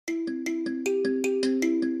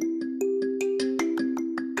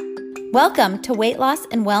Welcome to Weight Loss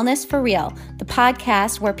and Wellness for Real, the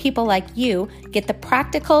podcast where people like you get the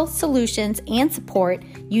practical solutions and support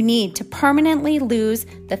you need to permanently lose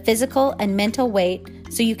the physical and mental weight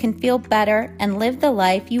so you can feel better and live the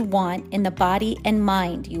life you want in the body and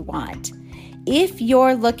mind you want. If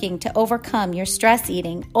you're looking to overcome your stress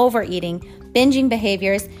eating, overeating, binging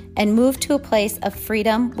behaviors, and move to a place of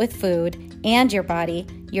freedom with food and your body,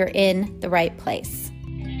 you're in the right place.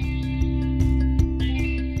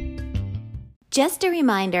 Just a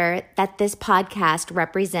reminder that this podcast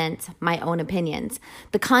represents my own opinions.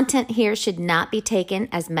 The content here should not be taken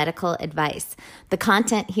as medical advice. The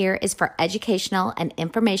content here is for educational and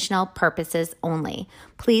informational purposes only.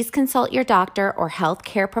 Please consult your doctor or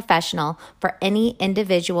healthcare professional for any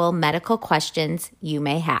individual medical questions you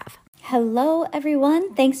may have. Hello,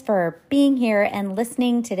 everyone. Thanks for being here and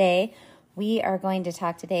listening today. We are going to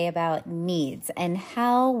talk today about needs and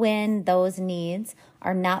how when those needs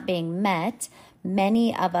are not being met,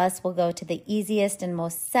 many of us will go to the easiest and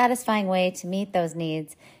most satisfying way to meet those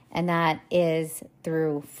needs, and that is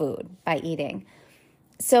through food, by eating.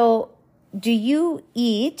 So do you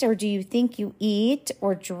eat, or do you think you eat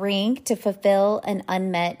or drink to fulfill an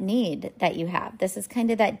unmet need that you have? This is kind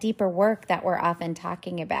of that deeper work that we're often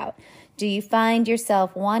talking about. Do you find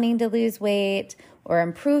yourself wanting to lose weight or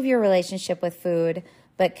improve your relationship with food,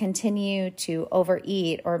 but continue to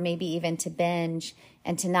overeat or maybe even to binge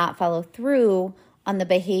and to not follow through on the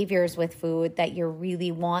behaviors with food that you're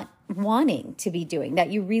really wanting to be doing,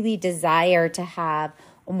 that you really desire to have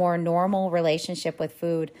a more normal relationship with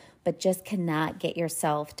food, but just cannot get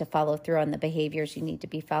yourself to follow through on the behaviors you need to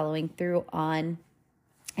be following through on,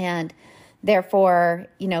 and therefore,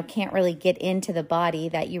 can't really get into the body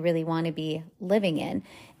that you really want to be living in.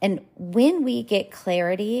 And when we get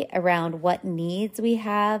clarity around what needs we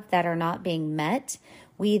have that are not being met,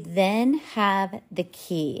 we then have the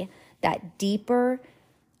key, that deeper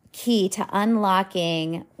key to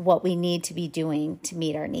unlocking what we need to be doing to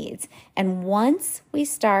meet our needs. And once we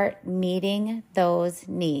start meeting those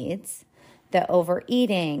needs, the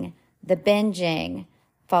overeating, the binging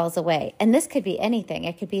falls away. And this could be anything.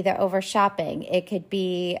 It could be the over shopping. It could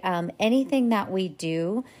be anything that we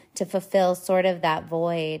do to fulfill sort of that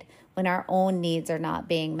void when our own needs are not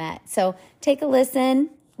being met. So take a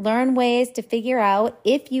listen, learn ways to figure out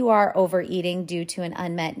if you are overeating due to an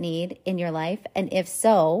unmet need in your life, and if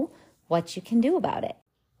so, what you can do about it.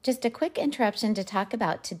 Just a quick interruption to talk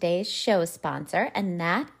about today's show sponsor, and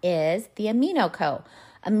that is the Amino Co.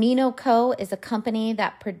 Amino Co. is a company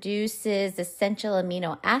that produces essential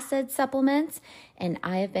amino acid supplements, and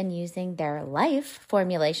I have been using their Life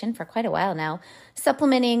formulation for quite a while now.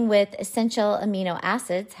 Supplementing with essential amino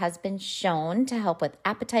acids has been shown to help with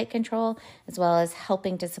appetite control, as well as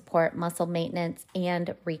helping to support muscle maintenance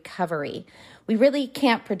and recovery. We really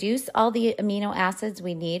can't produce all the amino acids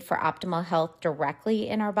we need for optimal health directly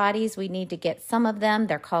in our bodies. We need to get some of them.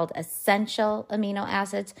 They're called essential amino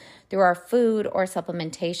acids through our food or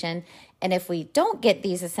supplementation. And if we don't get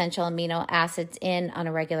these essential amino acids in on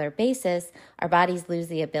a regular basis, our bodies lose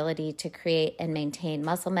the ability to create and maintain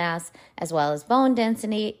muscle mass as well as bone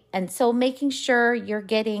density. And so making sure you're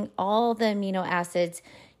getting all the amino acids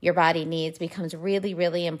your body needs becomes really,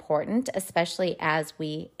 really important, especially as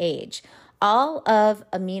we age. All of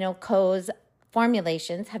Amino Co.'s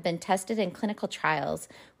formulations have been tested in clinical trials,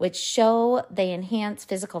 which show they enhance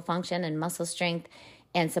physical function and muscle strength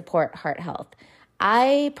and support heart health.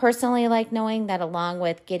 I personally like knowing that along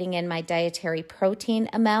with getting in my dietary protein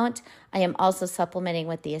amount, I am also supplementing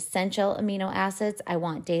with the essential amino acids I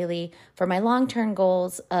want daily for my long-term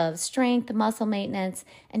goals of strength, muscle maintenance,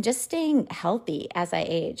 and just staying healthy as I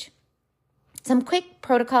age. Some quick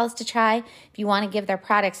protocols to try if you want to give their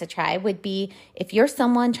products a try would be, if you're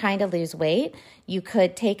someone trying to lose weight, you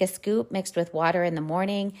could take a scoop mixed with water in the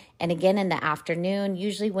morning and again in the afternoon,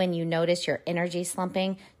 usually when you notice your energy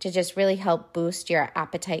slumping, to just really help boost your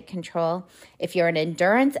appetite control. If you're an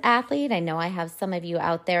endurance athlete, I know I have some of you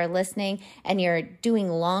out there listening, and you're doing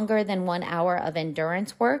longer than 1 hour of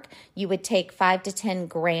endurance work, you would take 5 to 10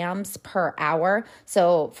 grams per hour.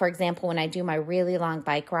 So for example, when I do my really long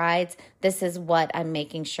bike rides, this is what I'm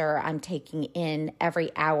making sure I'm taking in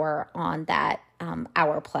every hour on that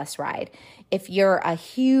hour plus ride. If you're a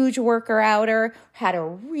huge worker-outer, had a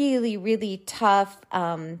really, really tough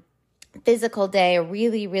physical day, a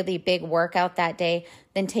really, really big workout that day,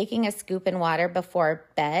 then taking a scoop in water before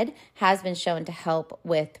bed has been shown to help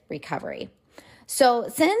with recovery. So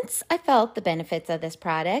since I felt the benefits of this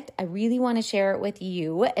product, I really want to share it with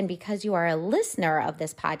you. And because you are a listener of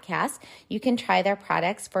this podcast, you can try their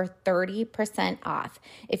products for 30% off.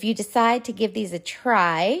 If you decide to give these a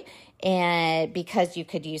try and because you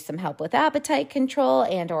could use some help with appetite control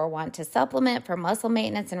and or want to supplement for muscle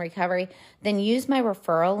maintenance and recovery, then use my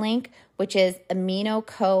referral link, which is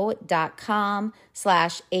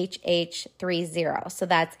aminoco.com/HH30. So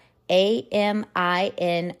that's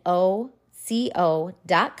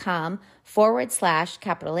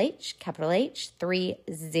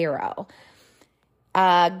AMINOCO.com/H30.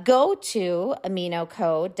 Go to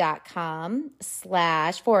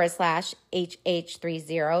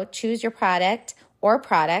aminoco.com//HH30, choose your product or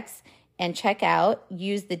products and check out.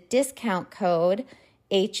 Use the discount code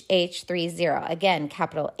HH30. Again,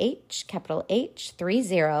 capital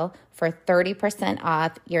H30 for 30%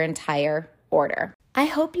 off your entire order. I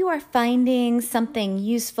hope you are finding something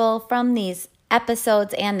useful from these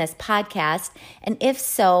episodes and this podcast. And if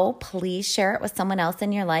so, please share it with someone else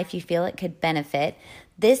in your life you feel it could benefit.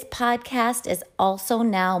 This podcast is also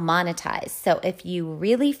now monetized. So if you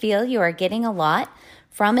really feel you are getting a lot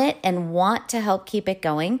from it and want to help keep it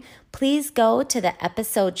going, please go to the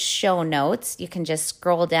episode show notes. You can just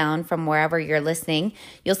scroll down from wherever you're listening.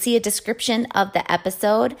 You'll see a description of the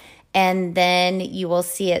episode, and then you will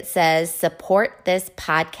see it says support this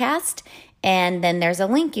podcast. And then there's a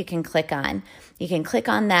link you can click on. You can click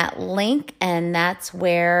on that link, and that's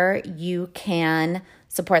where you can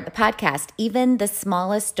support the podcast. Even the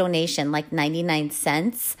smallest donation, like 99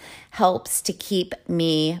 cents, helps to keep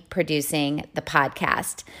me producing the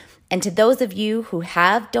podcast. And to those of you who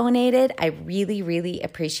have donated, I really, really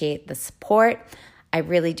appreciate the support. I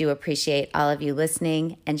really do appreciate all of you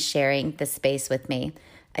listening and sharing the space with me.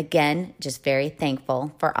 Again, just very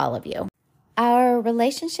thankful for all of you. Our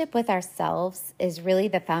relationship with ourselves is really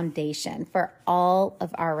the foundation for all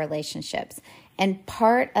of our relationships. And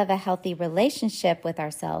part of a healthy relationship with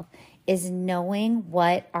ourselves is knowing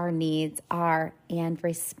what our needs are and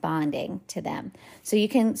responding to them. So you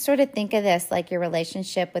can sort of think of this like your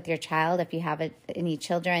relationship with your child, if you have any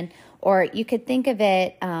children, or you could think of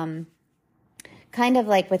it kind of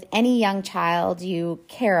like with any young child you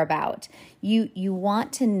care about. You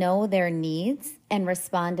want to know their needs and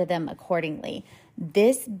respond to them accordingly.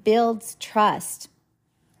 This builds trust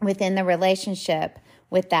within the relationship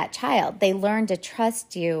with that child. They learn to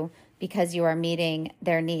trust you because you are meeting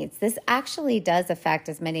their needs. This actually does affect,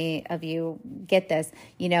 as many of you get this,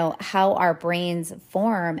 how our brains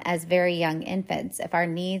form as very young infants. If our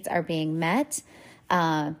needs are being met,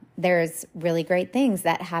 there's really great things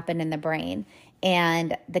that happen in the brain.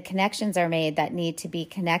 And the connections are made that need to be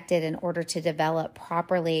connected in order to develop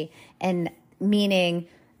properly, and meaning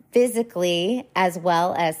physically as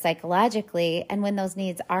well as psychologically. And when those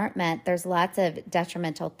needs aren't met, there's lots of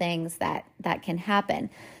detrimental things that can happen.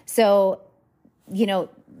 So,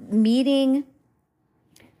 meeting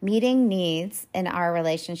needs in our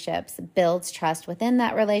relationships builds trust within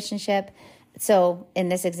that relationship. So in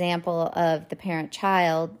this example of the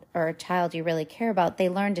parent-child, or a child you really care about, they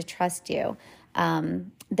learn to trust you.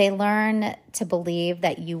 They learn to believe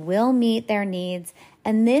that you will meet their needs,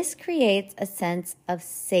 and this creates a sense of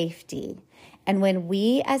safety. And when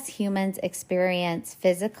we as humans experience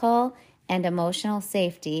physical and emotional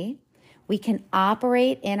safety, we can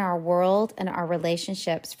operate in our world and our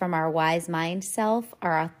relationships from our wise mind self,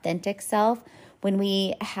 our authentic self. When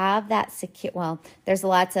we have that secure, there's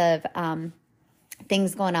lots of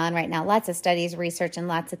things going on right now, lots of studies, research, and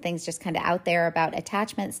lots of things just kind of out there about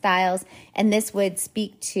attachment styles. And this would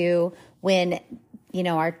speak to when,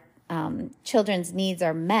 our children's needs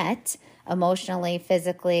are met emotionally,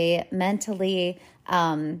 physically, mentally.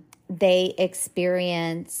 They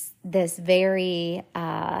experience this very,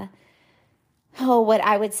 what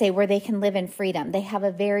I would say, where they can live in freedom. They have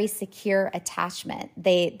a very secure attachment.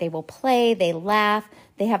 They will play, they laugh,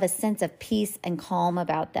 they have a sense of peace and calm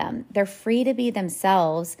about them. They're free to be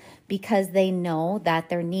themselves because they know that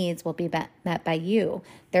their needs will be met by you.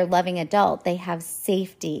 They're loving adult. They have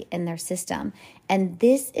safety in their system. And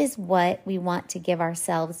this is what we want to give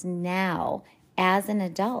ourselves now as an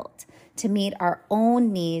adult, to meet our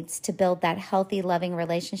own needs, to build that healthy, loving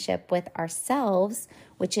relationship with ourselves,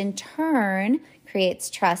 which in turn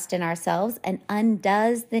creates trust in ourselves and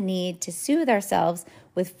undoes the need to soothe ourselves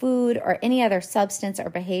with food or any other substance or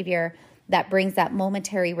behavior that brings that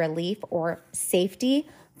momentary relief or safety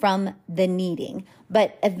from the needing.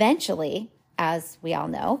 But eventually, as we all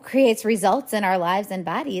know, creates results in our lives and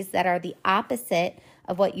bodies that are the opposite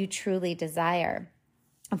of what you truly desire,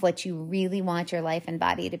 of what you really want your life and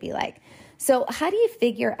body to be like. So how do you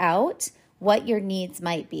figure out what your needs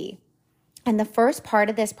might be? And the first part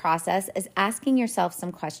of this process is asking yourself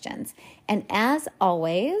some questions. And as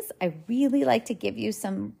always, I really like to give you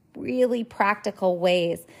some really practical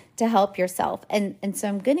ways to help yourself. And so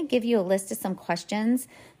I'm going to give you a list of some questions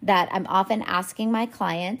that I'm often asking my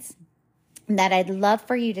clients that I'd love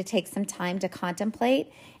for you to take some time to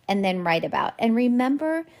contemplate and then write about. And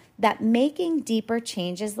remember that making deeper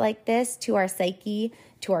changes like this to our psyche,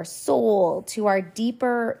 to our soul, to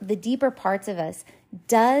the deeper parts of us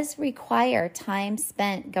does require time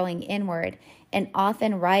spent going inward and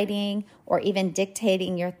often writing or even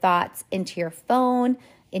dictating your thoughts into your phone,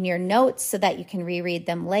 in your notes so that you can reread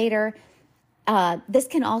them later. This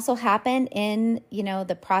can also happen in,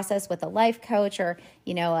 the process with a life coach or,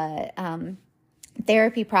 a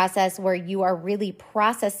therapy process where you are really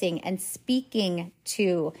processing and speaking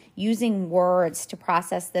to, using words to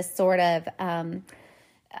process this sort of,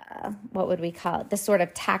 what would we call it? This sort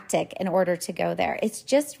of tactic in order to go there. It's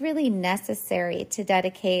just really necessary to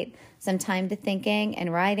dedicate some time to thinking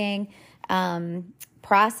and writing,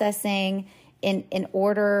 processing in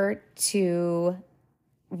order to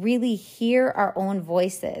really hear our own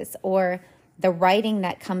voices, or the writing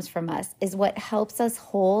that comes from us is what helps us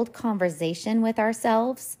hold conversation with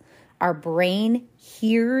ourselves. Our brain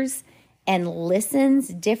hears and listens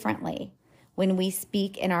differently when we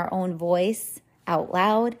speak in our own voice out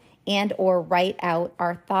loud and or write out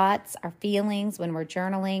our thoughts, our feelings when we're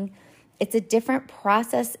journaling. It's a different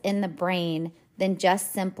process in the brain than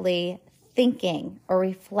just simply thinking or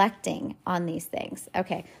reflecting on these things.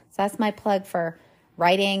 Okay, so that's my plug for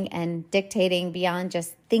writing and dictating beyond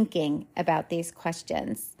just thinking about these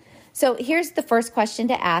questions. So here's the first question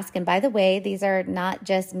to ask. And by the way, these are not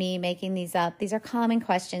just me making these up. These are common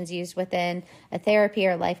questions used within a therapy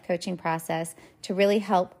or life coaching process to really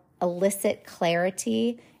help elicit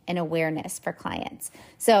clarity and awareness for clients.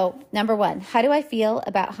 So number one, how do I feel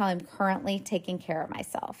about how I'm currently taking care of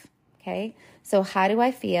myself? Okay, so how do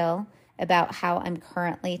I feel about how I'm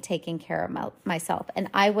currently taking care of myself? And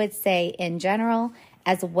I would say in general,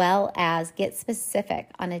 as well as get specific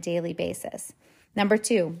on a daily basis. Number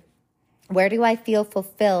two, where do I feel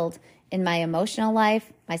fulfilled in my emotional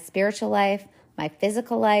life, my spiritual life, my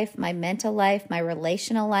physical life, my mental life, my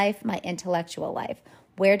relational life, my intellectual life?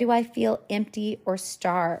 Where do I feel empty or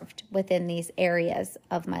starved within these areas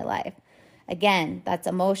of my life? Again, that's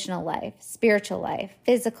emotional life, spiritual life,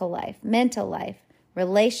 physical life, mental life,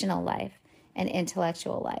 relational life, and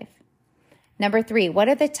intellectual life. Number three, what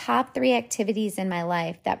are the top 3 activities in my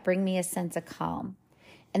life that bring me a sense of calm?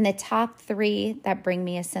 And the top 3 that bring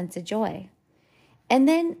me a sense of joy? And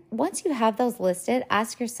then once you have those listed,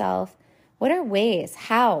 ask yourself, what are ways,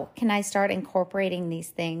 how can I start incorporating these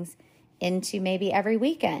things into maybe every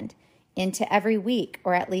weekend, into every week,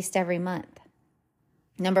 or at least every month?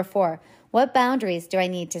 Number 4, what boundaries do I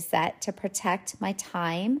need to set to protect my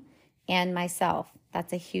time and myself?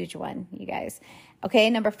 That's a huge one, you guys. Okay,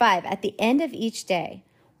 number 5, at the end of each day,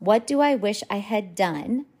 what do I wish I had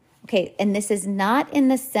done? Okay, and this is not in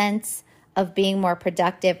the sense of being more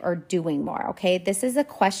productive or doing more, okay? This is a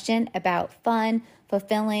question about fun,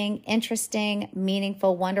 fulfilling, interesting,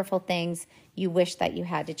 meaningful, wonderful things you wish that you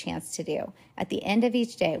had a chance to do. At the end of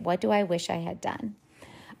each day, what do I wish I had done?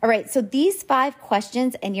 All right, so these 5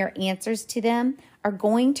 questions and your answers to them are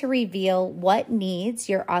going to reveal what needs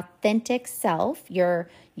your authentic self, your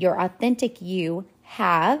authentic you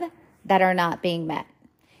have that are not being met.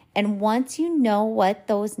 And once you know what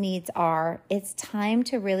those needs are, it's time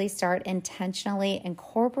to really start intentionally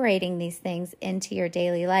incorporating these things into your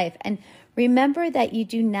daily life. And remember that you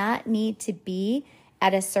do not need to be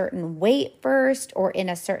at a certain weight first, or in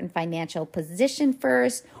a certain financial position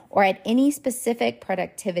first, or at any specific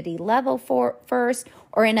productivity level first,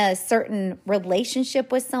 or in a certain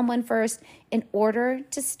relationship with someone first, in order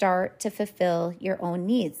to start to fulfill your own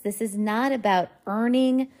needs. This is not about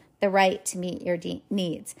earning the right to meet your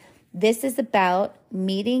needs. This is about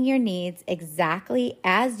meeting your needs exactly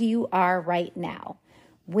as you are right now.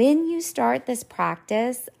 When you start this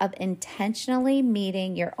practice of intentionally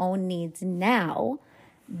meeting your own needs now,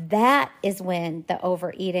 that is when the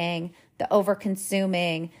overeating, the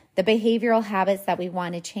overconsuming, the behavioral habits that we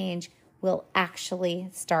want to change will actually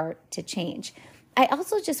start to change. I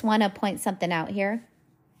also just want to point something out here.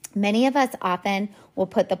 Many of us often will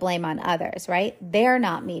put the blame on others, right? They're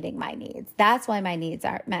not meeting my needs. That's why my needs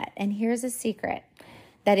aren't met. And here's a secret,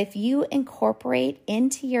 that if you incorporate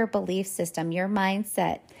into your belief system, your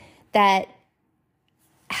mindset, that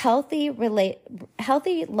healthy,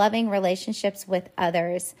 loving relationships with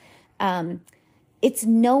others, it's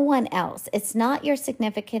no one else. It's not your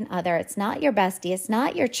significant other. It's not your bestie. It's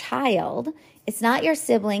not your child. It's not your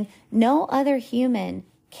sibling. No other human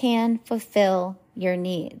can fulfill your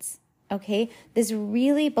needs. okay? This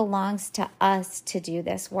really belongs to us to do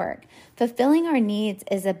this work. Fulfilling our needs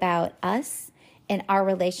is about us and our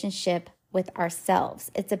relationship with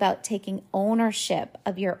ourselves. It's about taking ownership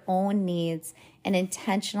of your own needs and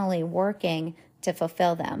intentionally working to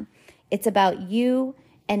fulfill them. It's about you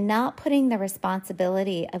and not putting the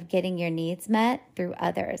responsibility of getting your needs met through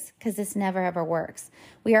others, because this never ever works.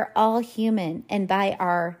 We are all human, and by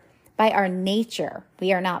our nature,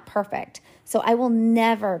 we are not perfect. So I will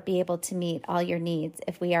never be able to meet all your needs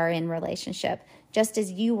if we are in relationship, just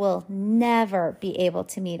as you will never be able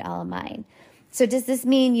to meet all of mine. So does this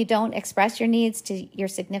mean you don't express your needs to your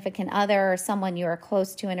significant other or someone you are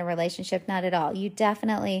close to in a relationship? Not at all. You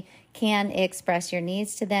definitely can express your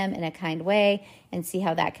needs to them in a kind way and see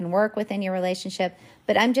how that can work within your relationship.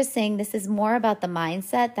 But I'm just saying this is more about the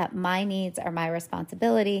mindset that my needs are my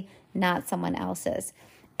responsibility, not someone else's.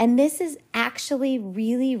 And this is actually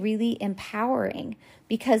really, really empowering,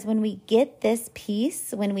 because when we get this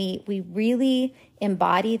piece, when we really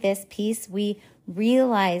embody this piece, we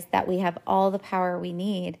realize that we have all the power we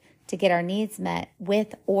need to get our needs met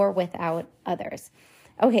with or without others.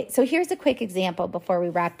 Okay, so here's a quick example before we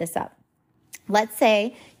wrap this up. Let's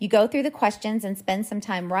say you go through the questions and spend some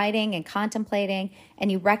time writing and contemplating,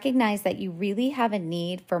 and you recognize that you really have a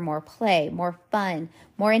need for more play, more fun,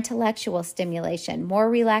 more intellectual stimulation, more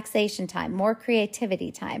relaxation time, more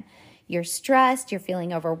creativity time. You're stressed, you're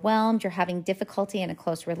feeling overwhelmed, you're having difficulty in a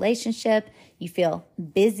close relationship, you feel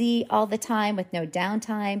busy all the time with no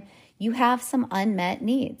downtime. You have some unmet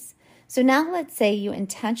needs. So now let's say you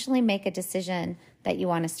intentionally make a decision that you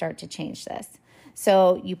want to start to change this.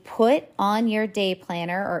 So you put on your day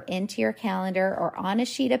planner or into your calendar or on a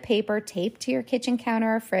sheet of paper taped to your kitchen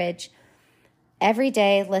counter or fridge, every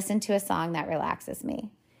day listen to a song that relaxes me.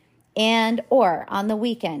 Or on the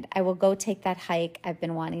weekend, I will go take that hike I've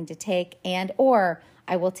been wanting to take, or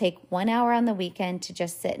I will take 1 hour on the weekend to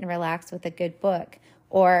just sit and relax with a good book.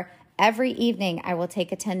 Or every evening, I will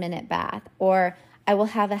take a 10-minute bath. Or I will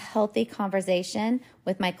have a healthy conversation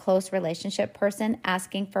with my close relationship person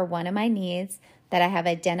asking for one of my needs that I have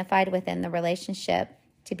identified within the relationship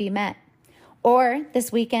to be met. Or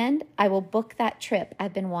this weekend, I will book that trip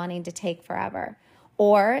I've been wanting to take forever.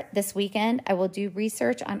 Or this weekend, I will do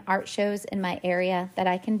research on art shows in my area that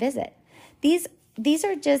I can visit.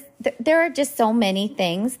 There are just so many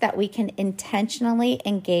things that we can intentionally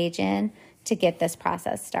engage in to get this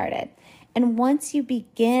process started. And once you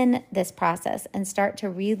begin this process and start to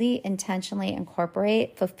really intentionally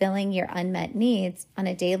incorporate fulfilling your unmet needs on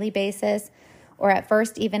a daily basis, or at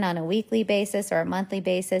first even on a weekly basis or a monthly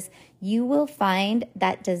basis, you will find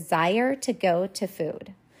that desire to go to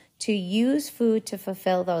food, to use food to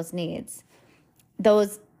fulfill those needs.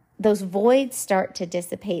 Those voids start to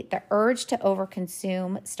dissipate. The urge to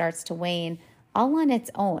overconsume starts to wane all on its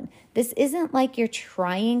own. This isn't like you're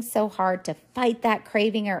trying so hard to fight that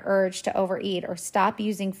craving or urge to overeat or stop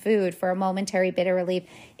using food for a momentary bit of relief.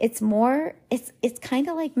 It's kind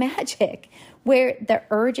of like magic, where the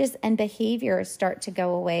urges and behaviors start to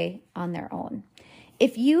go away on their own.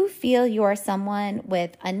 If you feel you are someone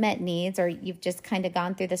with unmet needs, or you've just kind of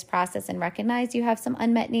gone through this process and recognize you have some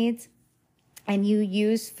unmet needs, and you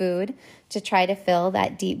use food to try to fill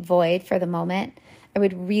that deep void for the moment, I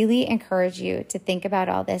would really encourage you to think about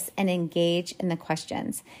all this and engage in the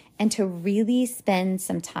questions and to really spend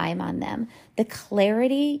some time on them. The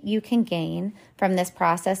clarity you can gain from this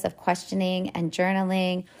process of questioning and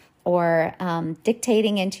journaling, or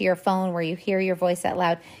dictating into your phone where you hear your voice out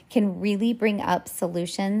loud, can really bring up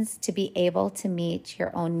solutions to be able to meet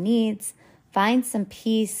your own needs, find some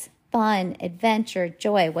peace, fun, adventure,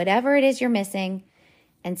 joy, whatever it is you're missing,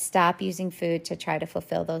 and stop using food to try to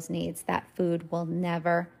fulfill those needs that food will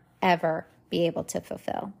never, ever be able to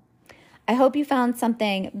fulfill. I hope you found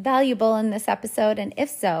something valuable in this episode, and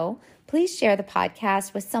if so, please share the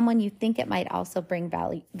podcast with someone you think it might also bring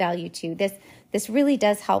value to. This really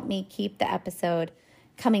does help me keep the episode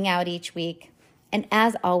coming out each week. And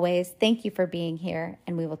as always, thank you for being here,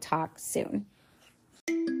 and we will talk soon.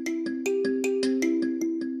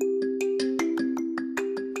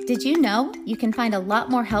 Did you know you can find a lot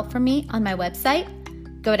more help from me on my website?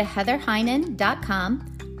 Go to heatherheynen.com.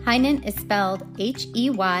 Heynen is spelled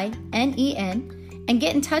Heynen, and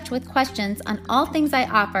get in touch with questions on all things I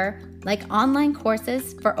offer, like online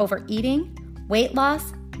courses for overeating, weight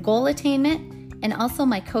loss, goal attainment, and also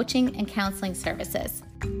my coaching and counseling services.